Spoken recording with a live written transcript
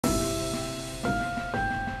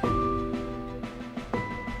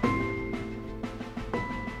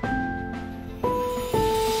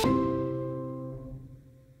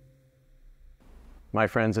My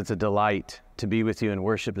friends, it's a delight to be with you in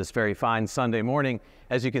worship this very fine Sunday morning.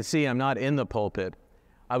 As you can see, I'm not in the pulpit.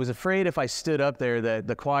 I was afraid if I stood up there that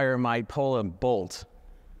the choir might pull a bolt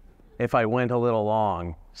if I went a little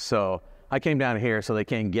long. So I came down here so they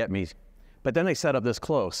can't get me. But then they set up this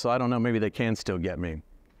close, so I don't know, maybe they can still get me.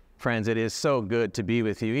 Friends, it is so good to be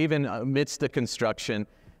with you, even amidst the construction.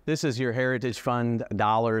 This is your Heritage Fund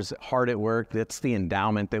dollars hard at work. That's the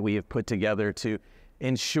endowment that we have put together to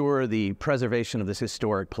ensure the preservation of this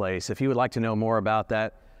historic place. If you would like to know more about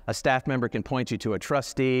that, a staff member can point you to a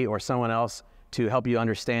trustee or someone else to help you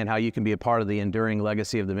understand how you can be a part of the enduring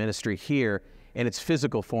legacy of the ministry here in its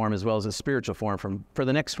physical form as well as its spiritual form for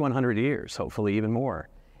the next 100 years, hopefully even more.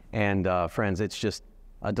 And friends, it's just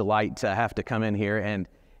a delight to have to come in here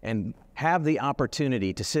and have the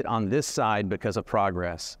opportunity to sit on this side because of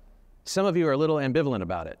progress. Some of you are a little ambivalent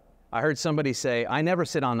about it. I heard somebody say, I never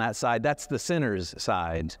sit on that side, that's the sinner's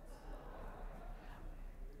side.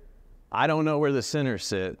 I don't know where the sinners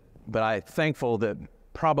sit, but I'm thankful that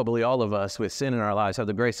probably all of us with sin in our lives have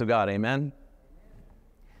the grace of God, amen?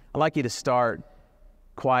 I'd like you to start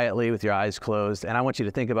quietly with your eyes closed, and I want you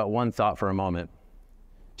to think about one thought for a moment.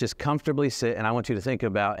 Just comfortably sit, and I want you to think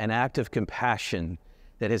about an act of compassion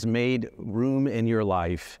that has made room in your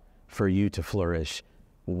life for you to flourish.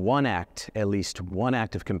 One act, at least one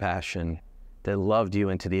act of compassion that loved you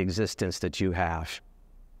into the existence that you have.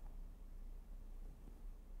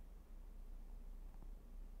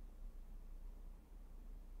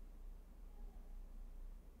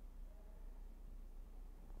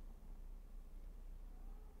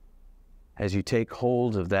 As you take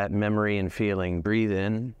hold of that memory and feeling, breathe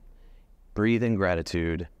in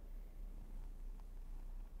gratitude,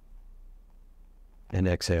 and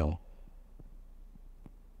exhale.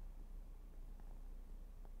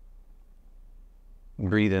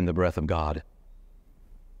 Breathe in the breath of God.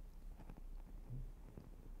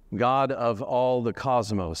 God of all the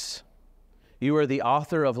cosmos, you are the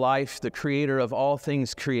author of life, the creator of all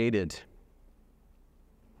things created.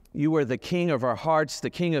 You are the king of our hearts, the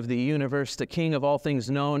king of the universe, the king of all things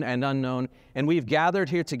known and unknown, and we've gathered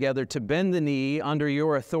here together to bend the knee under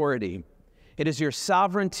your authority. It is your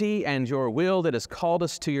sovereignty and your will that has called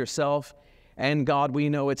us to yourself. And God, we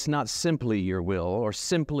know it's not simply your will or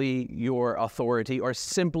simply your authority or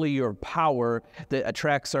simply your power that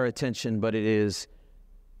attracts our attention, but it is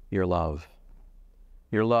your love.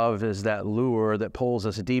 Your love is that lure that pulls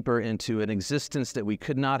us deeper into an existence that we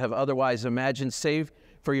could not have otherwise imagined, save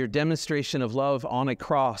for your demonstration of love on a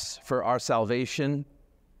cross for our salvation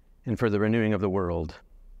and for the renewing of the world.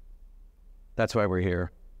 That's why we're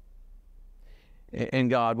here. And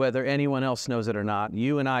God, whether anyone else knows it or not,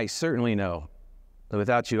 you and I certainly know that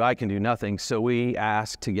without you I can do nothing. So we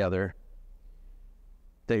ask together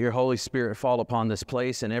that your Holy Spirit fall upon this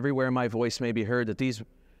place, and everywhere my voice may be heard, that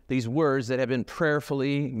these words that have been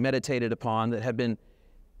prayerfully meditated upon, that have been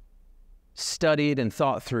studied and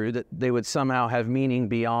thought through, that they would somehow have meaning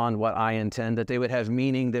beyond what I intend, that they would have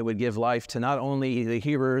meaning that would give life to not only the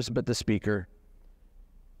hearers but the speaker.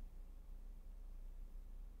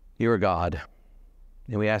 You are God.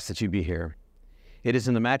 And we ask that you be here. It is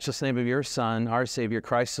in the matchless name of your Son, our Savior,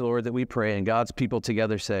 Christ the Lord, that we pray, and God's people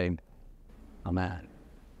together say, Amen.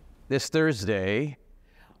 This Thursday,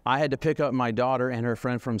 I had to pick up my daughter and her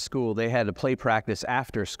friend from school. They had a play practice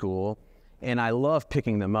after school, and I love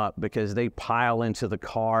picking them up because they pile into the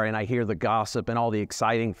car, and I hear the gossip and all the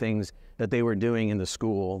exciting things that they were doing in the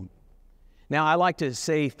school. Now, I like to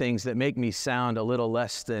say things that make me sound a little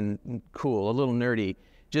less than cool, a little nerdy,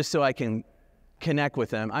 just so I can connect with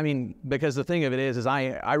them. I mean, because the thing of it is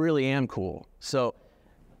I really am cool. So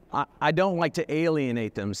I don't like to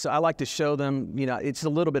alienate them. So I like to show them, it's a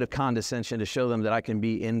little bit of condescension to show them that I can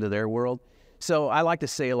be into their world. So I like to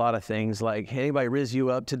say a lot of things like, hey, anybody riz you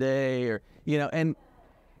up today? Or, and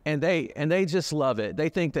they just love it. They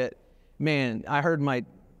think that, man, I heard my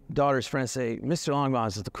daughter's friend say, Mr.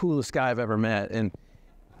 Longbons is the coolest guy I've ever met. And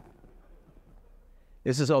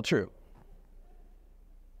this is all true.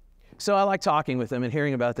 So I like talking with them and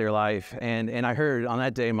hearing about their life. And I heard on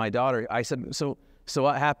that day, my daughter, I said, so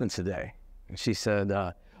what happened today? And she said,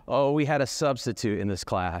 we had a substitute in this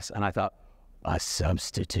class. And I thought, a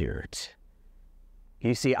substitute?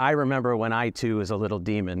 You see, I remember when I too was a little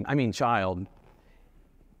child,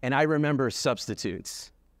 and I remember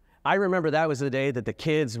substitutes. I remember that was the day that the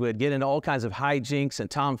kids would get into all kinds of hijinks and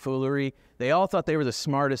tomfoolery. They all thought they were the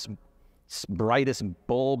smartest, brightest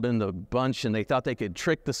bulb in the bunch, and they thought they could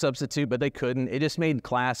trick the substitute, but they couldn't. It just made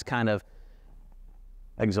class kind of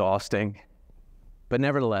exhausting. But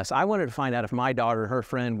nevertheless, I wanted to find out if my daughter and her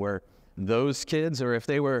friend were those kids or if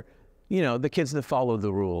they were the kids that followed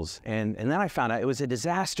the rules. And then I found out it was a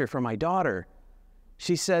disaster for my daughter.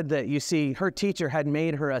 She said that, you see, her teacher had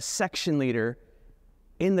made her a section leader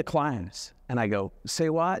in the class. And I go, say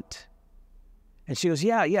what? And she goes,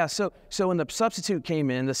 yeah. So when the substitute came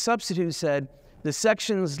in, the substitute said, the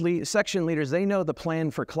section leaders, they know the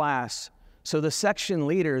plan for class. So the section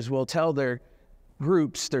leaders will tell their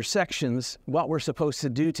groups, their sections, what we're supposed to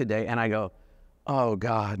do today. And I go, oh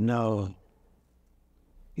God, no.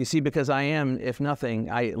 You see, because I am, if nothing,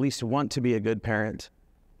 I at least want to be a good parent.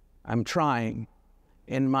 I'm trying.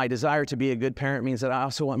 And my desire to be a good parent means that I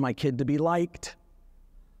also want my kid to be liked.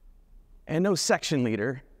 And no section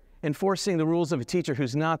leader enforcing the rules of a teacher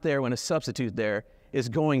who's not there when a substitute there is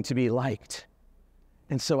going to be liked.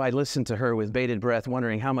 And so I listened to her with bated breath,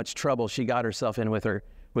 wondering how much trouble she got herself in with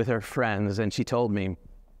her friends. And she told me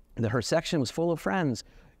that her section was full of friends.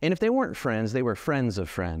 And if they weren't friends, they were friends of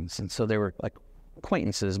friends. And so they were like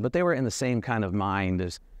acquaintances, but they were in the same kind of mind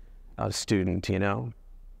as a student, And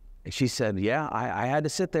she said, yeah, I had to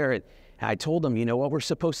sit there. And I told them, what we're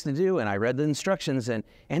supposed to do. And I read the instructions, and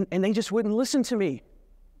they just wouldn't listen to me.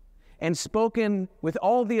 And spoken with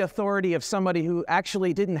all the authority of somebody who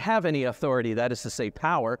actually didn't have any authority, that is to say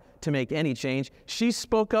power, to make any change. She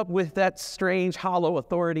spoke up with that strange, hollow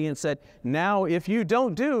authority and said, now if you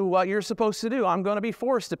don't do what you're supposed to do, I'm going to be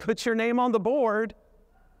forced to put your name on the board.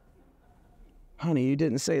 Honey, you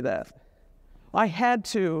didn't say that. I had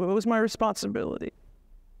to. It was my responsibility.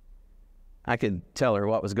 I could tell her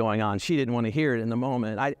what was going on. She didn't want to hear it in the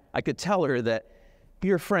moment. I could tell her that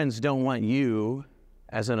your friends don't want you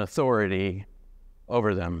as an authority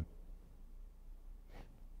over them.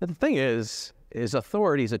 But the thing is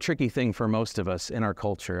authority is a tricky thing for most of us in our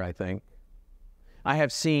culture, I think. I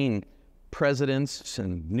have seen presidents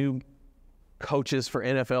and new coaches for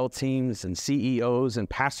NFL teams and CEOs and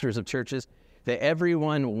pastors of churches that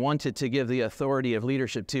everyone wanted to give the authority of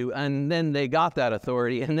leadership to, and then they got that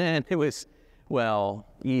authority, and then it was,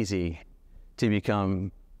 easy to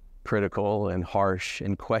become critical and harsh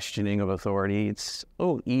and questioning of authority. It's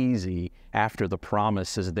so easy after the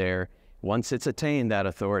promise is there, once it's attained that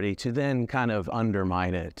authority, to then kind of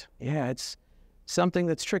undermine it. Yeah, it's something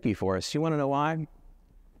that's tricky for us. You want to know why?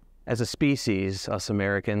 As a species, us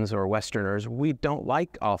Americans or Westerners, we don't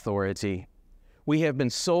like authority. We have been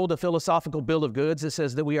sold a philosophical bill of goods that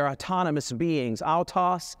says that we are autonomous beings.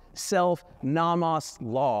 Autos, self, nomos,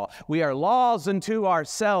 law. We are laws unto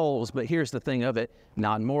ourselves, but here's the thing of it.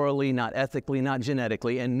 Not morally, not ethically, not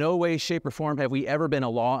genetically. In no way, shape, or form have we ever been a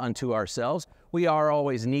law unto ourselves. We are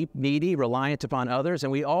always needy, reliant upon others,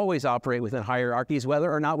 and we always operate within hierarchies,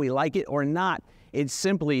 whether or not we like it or not. It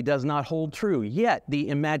simply does not hold true. Yet, the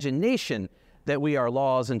imagination that we are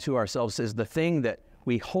laws unto ourselves is the thing that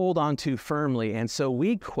we hold on to firmly, and so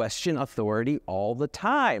we question authority all the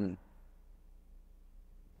time.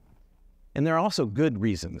 And there are also good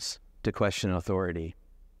reasons to question authority,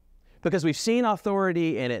 because we've seen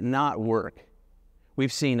authority and it not work.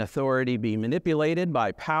 We've seen authority be manipulated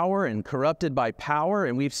by power and corrupted by power,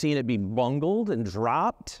 and we've seen it be bungled and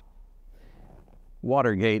dropped.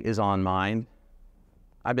 Watergate is on mine.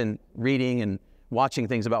 I've been reading and watching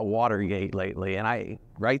things about Watergate lately, and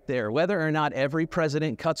right there, whether or not every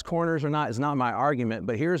president cuts corners or not is not my argument,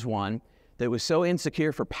 but here's one that was so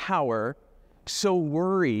insecure for power, so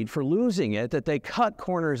worried for losing it, that they cut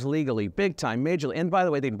corners legally, big time, majorly. And by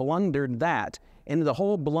the way, they blundered that. And the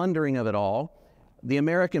whole blundering of it all, the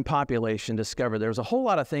American population discovered there was a whole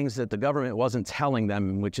lot of things that the government wasn't telling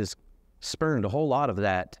them, which has spurned a whole lot of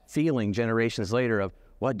that feeling generations later of,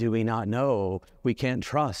 what do we not know? We can't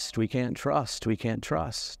trust, we can't trust, we can't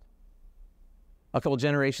trust. A couple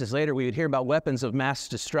generations later, we would hear about weapons of mass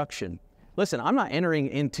destruction. Listen, I'm not entering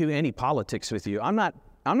into any politics with you. I'm not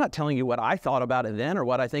telling you what I thought about it then or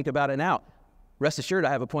what I think about it now. Rest assured,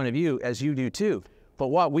 I have a point of view, as you do too. But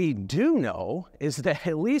what we do know is that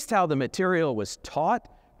at least how the material was taught,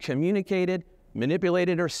 communicated,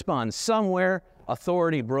 manipulated, or spun, somewhere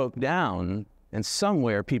authority broke down, and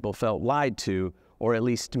somewhere people felt lied to, or at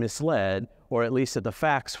least misled, or at least that the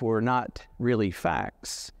facts were not really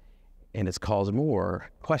facts. And it's caused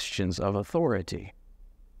more questions of authority.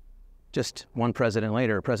 Just one president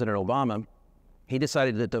later, President Obama, he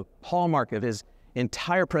decided that the hallmark of his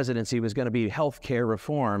entire presidency was going to be health care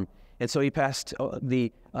reform. And so he passed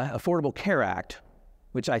the Affordable Care Act,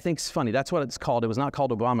 which I think is funny. That's what it's called. It was not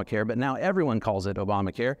called Obamacare, but now everyone calls it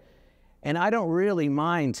Obamacare. And I don't really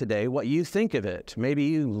mind today what you think of it. Maybe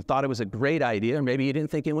you thought it was a great idea, or maybe you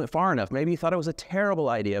didn't think it went far enough. Maybe you thought it was a terrible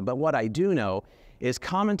idea. But what I do know is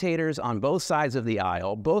commentators on both sides of the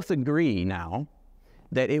aisle both agree now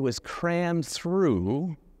that it was crammed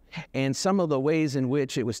through And some of the ways in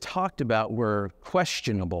which it was talked about were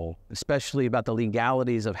questionable, especially about the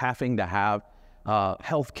legalities of having to have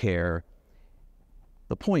health care.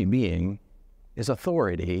 The point being is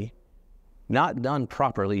authority, not done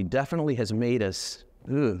properly, definitely has made us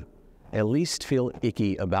at least feel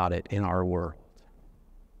icky about it in our world.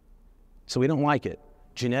 So we don't like it.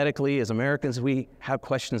 Genetically, as Americans, we have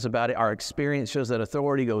questions about it. Our experience shows that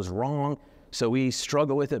authority goes wrong, so we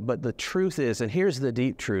struggle with it. But the truth is, and here's the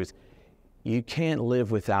deep truth, you can't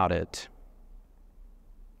live without it.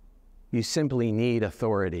 You simply need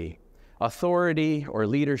authority. Authority or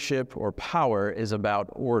leadership or power is about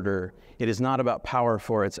order. It is not about power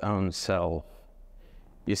for its own self.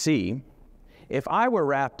 You see, if I were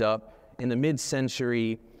wrapped up in the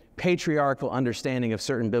mid-century patriarchal understanding of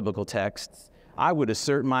certain biblical texts, I would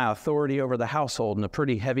assert my authority over the household in a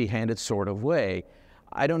pretty heavy-handed sort of way.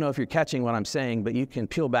 I don't know if you're catching what I'm saying, but you can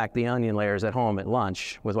peel back the onion layers at home at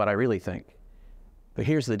lunch with what I really think. But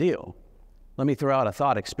here's the deal. Let me throw out a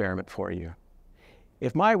thought experiment for you.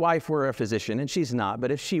 If my wife were a physician, and she's not,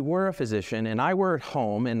 but if she were a physician and I were at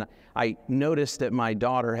home and I noticed that my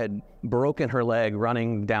daughter had broken her leg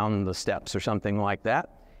running down the steps or something like that,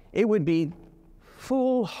 it would be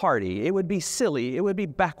foolhardy, it would be silly, it would be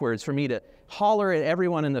backwards for me to holler at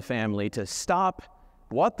everyone in the family to stop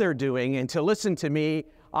what they're doing and to listen to me.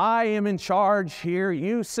 I am in charge here,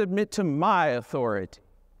 you submit to my authority.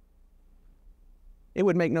 It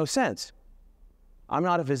would make no sense. I'm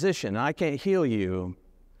not a physician. I can't heal you.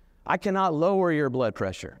 I cannot lower your blood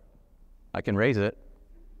pressure. I can raise it.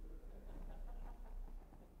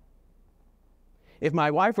 If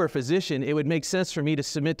my wife were a physician, it would make sense for me to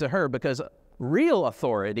submit to her because real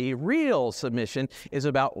authority, real submission is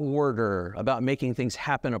about order, about making things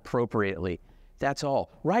happen appropriately. That's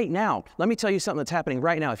all. Right now, let me tell you something that's happening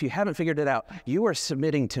right now. If you haven't figured it out, you are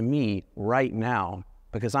submitting to me right now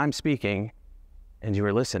because I'm speaking and you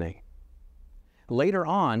are listening. Later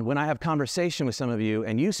on, when I have conversation with some of you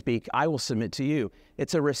and you speak, I will submit to you.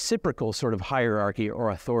 It's a reciprocal sort of hierarchy or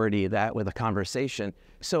authority that with a conversation.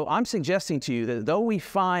 So I'm suggesting to you that though we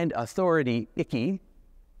find authority icky,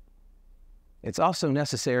 it's also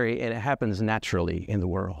necessary and it happens naturally in the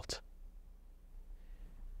world.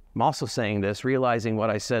 I'm also saying this, realizing what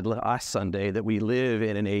I said last Sunday, that we live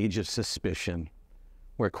in an age of suspicion,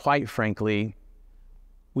 where quite frankly,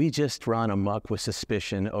 we just run amok with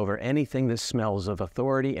suspicion over anything that smells of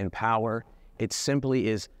authority and power. It simply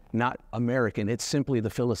is not American. It's simply the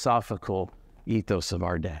philosophical ethos of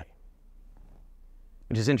our day.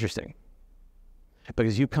 Which is interesting,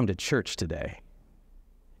 because you've come to church today.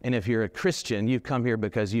 And if you're a Christian, you've come here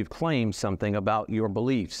because you've claimed something about your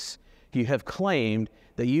beliefs. You have claimed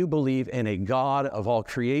that you believe in a God of all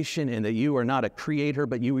creation and that you are not a creator,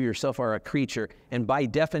 but you yourself are a creature. And by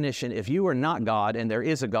definition, if you are not God and there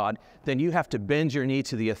is a God, then you have to bend your knee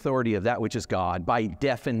to the authority of that which is God. By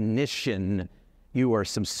definition, you are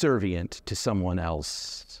subservient to someone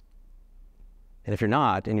else. And if you're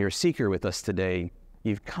not, and you're a seeker with us today,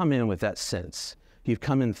 you've come in with that sense. You've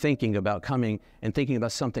come in thinking about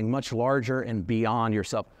something much larger and beyond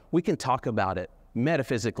yourself. We can talk about it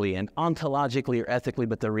metaphysically and ontologically or ethically,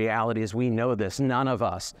 but the reality is we know this. None of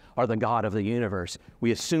us are the God of the universe.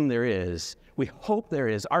 We assume there is. We hope there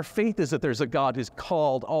is. Our faith is that there's a God who's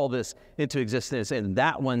called all this into existence, and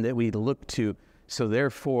that one that we look to. So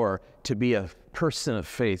therefore, to be a person of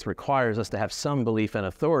faith requires us to have some belief in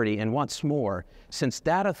authority. And once more, since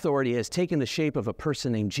that authority has taken the shape of a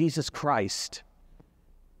person named Jesus Christ,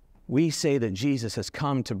 we say that Jesus has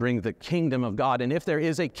come to bring the kingdom of God. And if there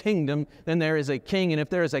is a kingdom, then there is a king. And if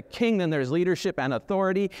there is a king, then there's leadership and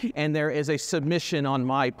authority. And there is a submission on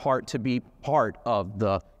my part to be part of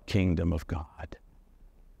the kingdom of God.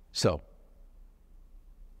 So,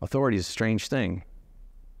 authority is a strange thing,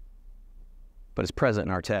 but it's present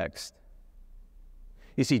in our text.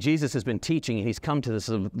 You see, Jesus has been teaching, and he's come to this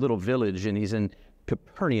little village, and he's in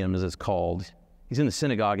Capernaum, as it's called. He's in the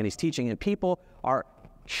synagogue, and he's teaching, and people are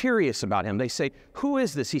curious about him. They say, who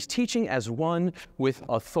is this? He's teaching as one with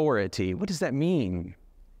authority. What does that mean?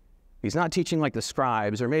 He's not teaching like the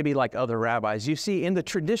scribes or maybe like other rabbis. You see, in the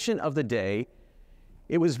tradition of the day,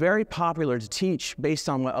 it was very popular to teach based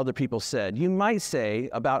on what other people said. You might say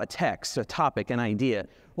about a text, a topic, an idea,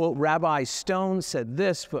 well, Rabbi Stone said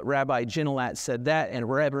this, but Rabbi Ginalat said that, and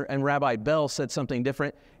Rabbi Bell said something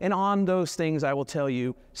different. And on those things, I will tell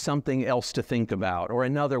you something else to think about or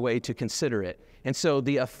another way to consider it. And so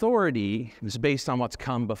the authority is based on what's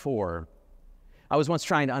come before. I was once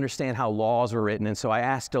trying to understand how laws were written, and so I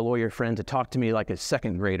asked a lawyer friend to talk to me like a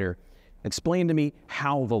second grader, explain to me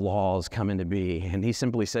how the laws come into be. And he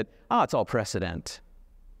simply said, it's all precedent.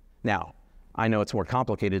 Now, I know it's more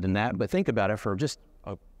complicated than that, but think about it for just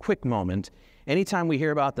a quick moment. Anytime we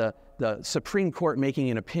hear about the Supreme Court making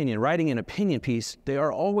an opinion, writing an opinion piece, they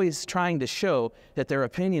are always trying to show that their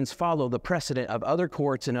opinions follow the precedent of other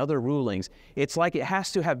courts and other rulings. It's like it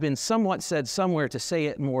has to have been somewhat said somewhere to say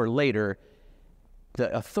it more later.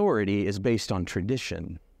 The authority is based on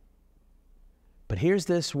tradition. But here's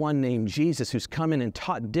this one named Jesus who's come in and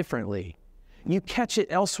taught differently. You catch it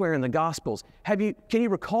elsewhere in the Gospels. Can you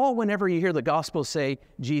recall whenever you hear the Gospels say,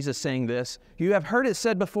 Jesus saying this? You have heard it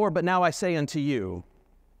said before, but now I say unto you.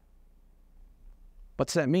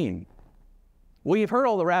 What's that mean? Well, you've heard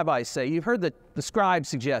all the rabbis say, you've heard the scribes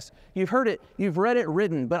suggest, you've heard it, you've read it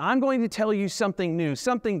written, but I'm going to tell you something new,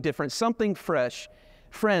 something different, something fresh.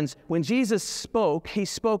 Friends, when Jesus spoke, he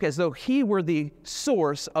spoke as though he were the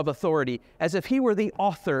source of authority, as if he were the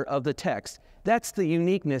author of the text. That's the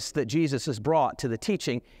uniqueness that Jesus has brought to the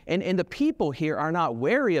teaching. And the people here are not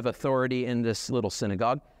wary of authority in this little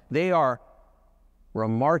synagogue. They are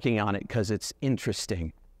remarking on it because it's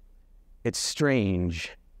interesting. It's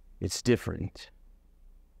strange. It's different.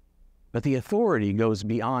 But the authority goes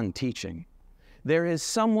beyond teaching. There is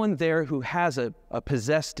someone there who has a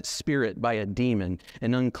possessed spirit by a demon,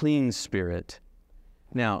 an unclean spirit.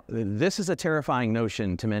 Now, this is a terrifying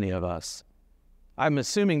notion to many of us. I'm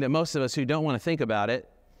assuming that most of us who don't want to think about it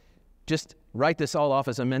just write this all off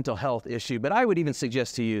as a mental health issue. But I would even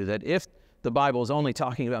suggest to you that if the Bible is only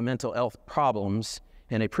talking about mental health problems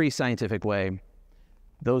in a pre-scientific way,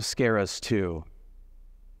 those scare us too.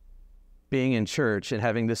 Being in church and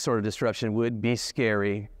having this sort of disruption would be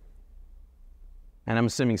scary. And I'm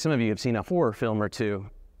assuming some of you have seen a horror film or two.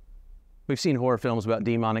 We've seen horror films about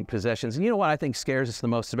demonic possessions. And you know what I think scares us the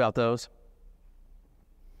most about those?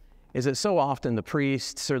 Is that so often the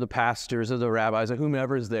priests or the pastors or the rabbis or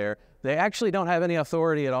whomever is there, they actually don't have any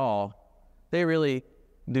authority at all. They really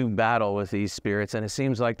do battle with these spirits, and it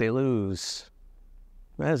seems like they lose.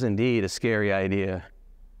 That is indeed a scary idea.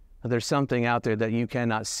 There's something out there that you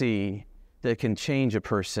cannot see that can change a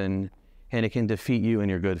person, and it can defeat you in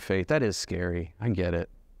your good faith. That is scary. I get it.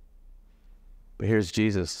 But here's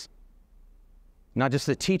Jesus. Not just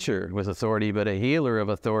a teacher with authority, but a healer of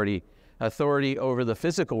authority. Authority over the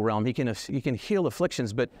physical realm. He can heal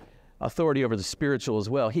afflictions, but authority over the spiritual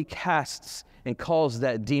as well. He casts and calls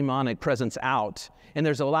that demonic presence out. And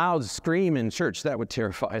there's a loud scream in church. That would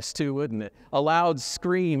terrify us too, wouldn't it? A loud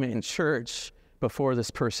scream in church before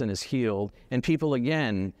this person is healed. And people,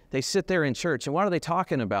 again, they sit there in church, and what are they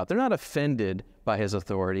talking about? They're not offended by his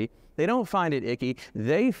authority. They don't find it icky.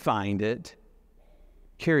 They find it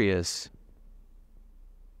curious.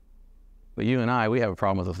 But you and I, we have a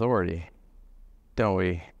problem with authority, don't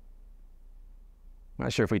we? I'm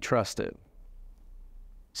not sure if we trust it.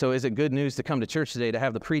 So is it good news to come to church today to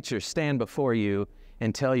have the preacher stand before you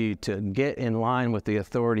and tell you to get in line with the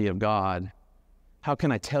authority of God? How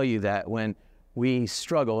can I tell you that when we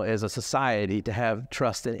struggle as a society to have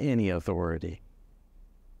trust in any authority?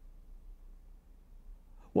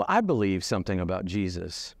 Well, I believe something about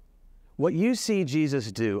Jesus. What you see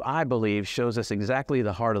Jesus do, I believe, shows us exactly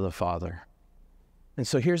the heart of the Father. And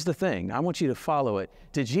so here's the thing. I want you to follow it.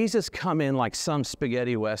 Did Jesus come in like some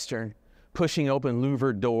spaghetti western, pushing open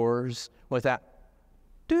louvered doors with that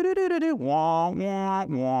do-do-do-do-do, wah, wah,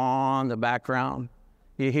 wah in the background?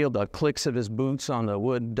 He healed the clicks of his boots on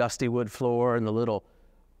the dusty wood floor and the little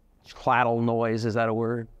claddle noise, is that a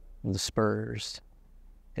word? And the spurs.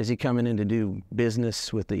 Is he coming in to do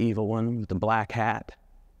business with the evil one with the black hat?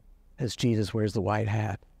 As Jesus wears the white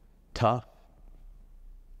hat. Tough.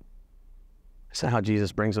 That's not how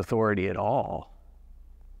Jesus brings authority at all.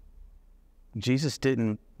 Jesus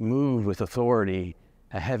didn't move with authority,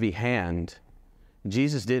 a heavy hand.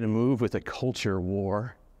 Jesus didn't move with a culture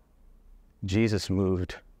war. Jesus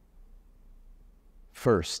moved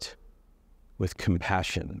first with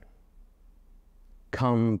compassion.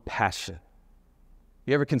 Compassion.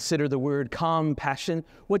 You ever consider the word compassion?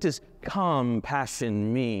 What does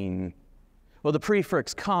compassion mean? Well, the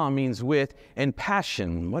prefix com means with, and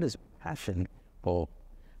passion. What is passion? Oh,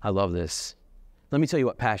 I love this. Let me tell you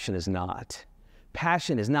what passion is not.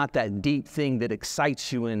 Passion is not that deep thing that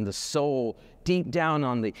excites you in the soul, deep down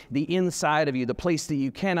on the inside of you, the place that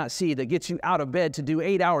you cannot see, that gets you out of bed to do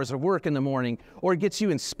 8 hours of work in the morning, or gets you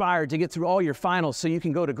inspired to get through all your finals so you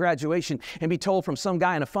can go to graduation and be told from some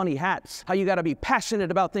guy in a funny hat how you got to be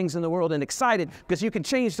passionate about things in the world and excited because you can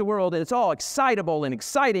change the world, and it's all excitable and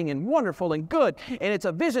exciting and wonderful and good, and it's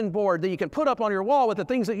a vision board that you can put up on your wall with the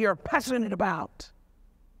things that you're passionate about.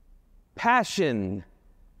 Passion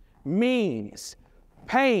means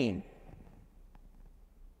pain.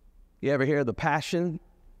 You ever hear the Passion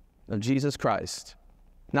of Jesus Christ?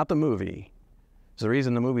 Not the movie, There's a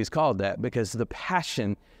reason the movie's called that, because the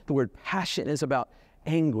word passion is about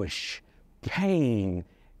anguish, pain,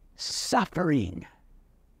 suffering.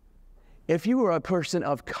 If you are a person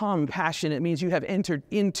of compassion, it means you have entered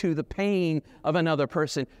into the pain of another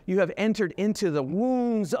person. You have entered into the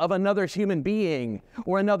wounds of another human being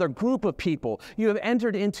or another group of people. You have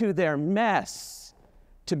entered into their mess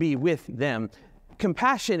to be with them.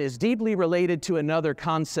 Compassion is deeply related to another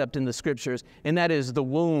concept in the scriptures, and that is the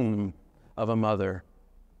womb of a mother.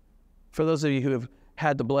 For those of you who have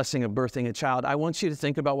had the blessing of birthing a child, I want you to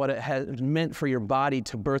think about what it has meant for your body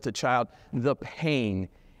to birth a child, the pain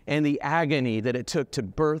and the agony that it took to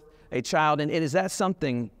birth a child. And is that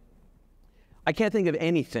something, I can't think of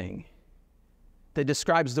anything that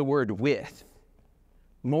describes the word with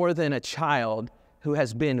more than a child who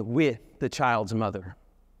has been with the child's mother.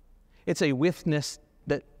 It's a withness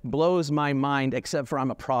that blows my mind, except for I'm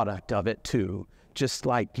a product of it too, just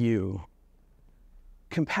like you.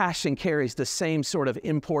 Compassion carries the same sort of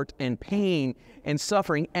import and pain and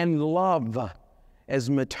suffering and love as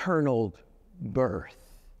maternal birth.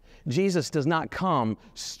 Jesus does not come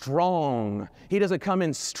strong. He doesn't come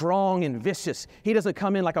in strong and vicious. He doesn't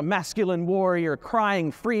come in like a masculine warrior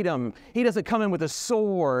crying freedom. He doesn't come in with a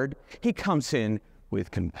sword. He comes in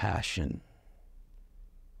with compassion.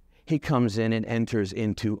 He comes in and enters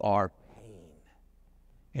into our pain.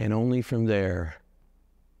 And only from there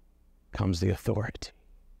comes the authority.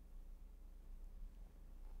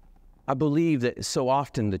 I believe that so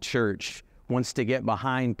often the church wants to get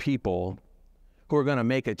behind people who are going to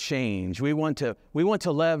make a change. We want to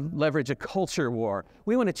leverage a culture war.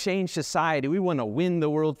 We want to change society. We want to win the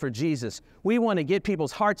world for Jesus. We want to get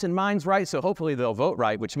people's hearts and minds right, so hopefully they'll vote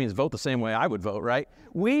right, which means vote the same way I would vote, right?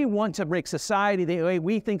 We want to make society the way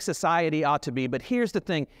we think society ought to be. But here's the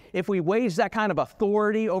thing. If we wage that kind of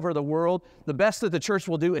authority over the world, the best that the church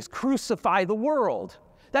will do is crucify the world.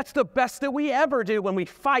 That's the best that we ever do when we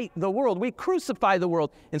fight the world. We crucify the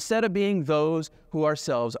world instead of being those who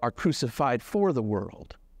ourselves are crucified for the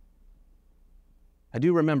world. I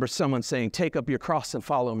do remember someone saying, "Take up your cross and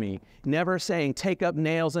follow me," never saying, "Take up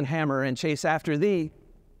nails and hammer and chase after thee."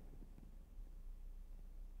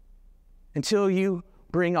 Until you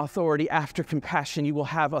bring authority after compassion, you will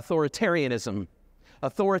have authoritarianism.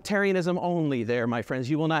 Authoritarianism only there, my friends.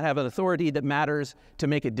 You will not have an authority that matters to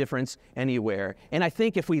make a difference anywhere. And I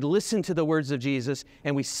think if we listen to the words of Jesus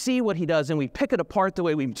and we see what he does and we pick it apart the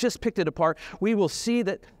way we've just picked it apart, we will see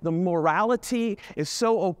that the morality is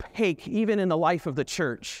so opaque, even in the life of the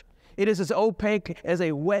church. It is as opaque as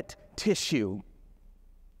a wet tissue.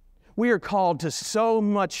 We are called to so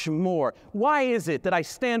much more. Why is it that I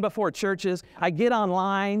stand before churches, I get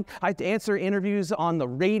online, I answer interviews on the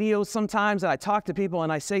radio sometimes, and I talk to people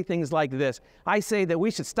and I say things like this. I say that we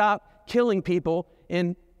should stop killing people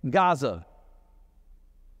in Gaza.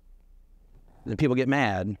 And people get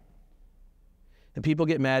mad. And people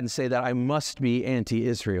get mad and say that I must be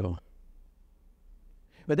anti-Israel.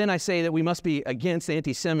 But then I say that we must be against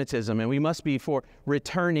anti-Semitism and we must be for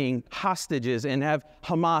returning hostages and have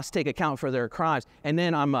Hamas take account for their crimes. And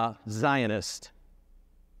then I'm a Zionist.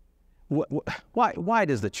 Why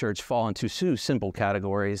does the church fall into two simple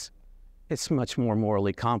categories? It's much more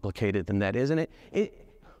morally complicated than that, isn't it?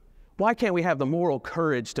 Why can't we have the moral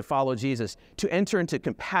courage to follow Jesus, to enter into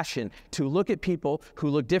compassion, to look at people who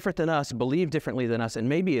look different than us, believe differently than us, and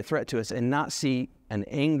may be a threat to us, and not see an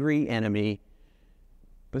angry enemy,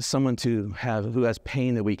 but someone who has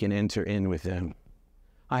pain that we can enter in with them?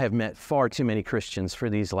 I have met far too many Christians for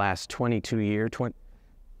these last 22 years,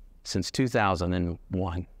 since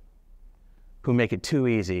 2001, who make it too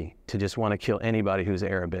easy to just want to kill anybody who's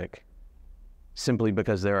Arabic simply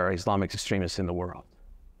because there are Islamic extremists in the world.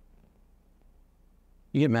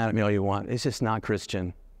 You get mad at me all you want. It's just not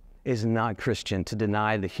Christian. It's not Christian to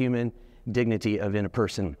deny the human dignity of a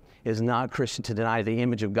person. It is not Christian to deny the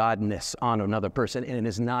image of Godness on another person, and it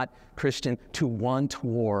is not Christian to want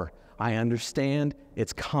war. I understand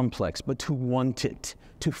it's complex, but to want it,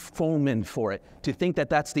 to foment for it, to think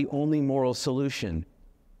that that's the only moral solution.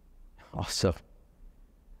 Also,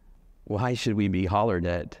 why should we be hollered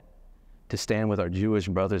at to stand with our Jewish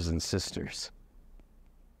brothers and sisters?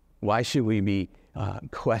 Why should we be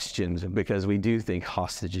questioned because we do think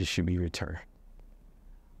hostages should be returned?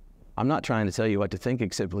 I'm not trying to tell you what to think,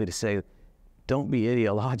 except simply to say, don't be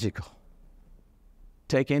ideological.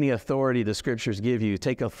 Take any authority the scriptures give you.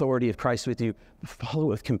 Take authority of Christ with you. Follow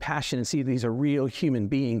with compassion and see these are real human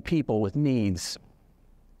being people with needs.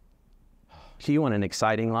 Do you want an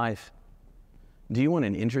exciting life? Do you want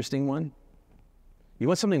an interesting one? You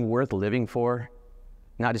want something worth living for?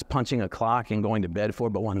 Not just punching a clock and going to bed for,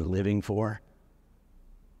 but one living for?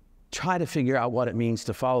 Try to figure out what it means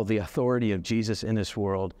to follow the authority of Jesus in this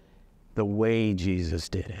world the way Jesus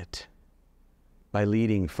did it, by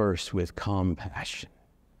leading first with compassion,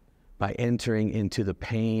 by entering into the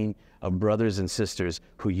pain of brothers and sisters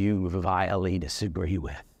who you vilely disagree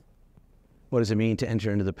with. What does it mean to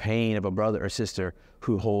enter into the pain of a brother or sister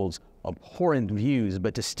who holds abhorrent views,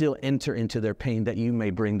 but to still enter into their pain that you may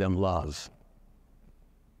bring them love?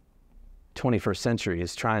 21st century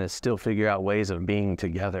is trying to still figure out ways of being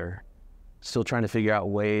together, still trying to figure out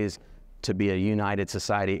ways to be a united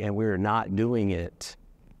society, and we're not doing it.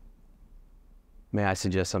 May I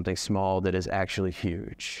suggest something small that is actually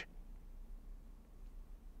huge?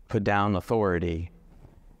 Put down authority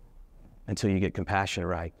until you get compassion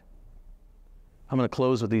right. I'm going to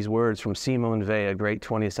close with these words from Simone Weil, a great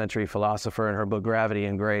 20th century philosopher, in her book Gravity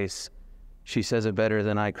and Grace. She says it better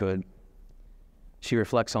than I could. She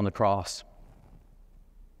reflects on the cross.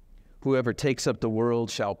 Whoever takes up the world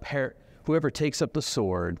shall perish. Whoever takes up the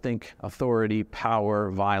sword, think authority,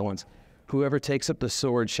 power, violence. Whoever takes up the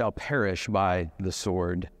sword shall perish by the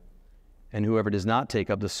sword. And whoever does not take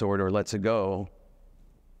up the sword or lets it go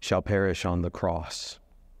shall perish on the cross.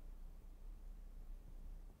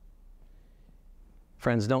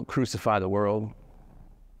 Friends, don't crucify the world.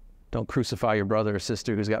 Don't crucify your brother or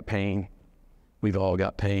sister who's got pain. We've all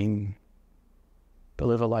got pain. But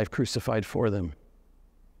live a life crucified for them,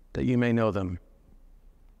 that you may know them.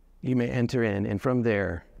 You may enter in, and from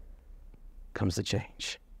there comes the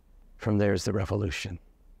change. From there is the revolution.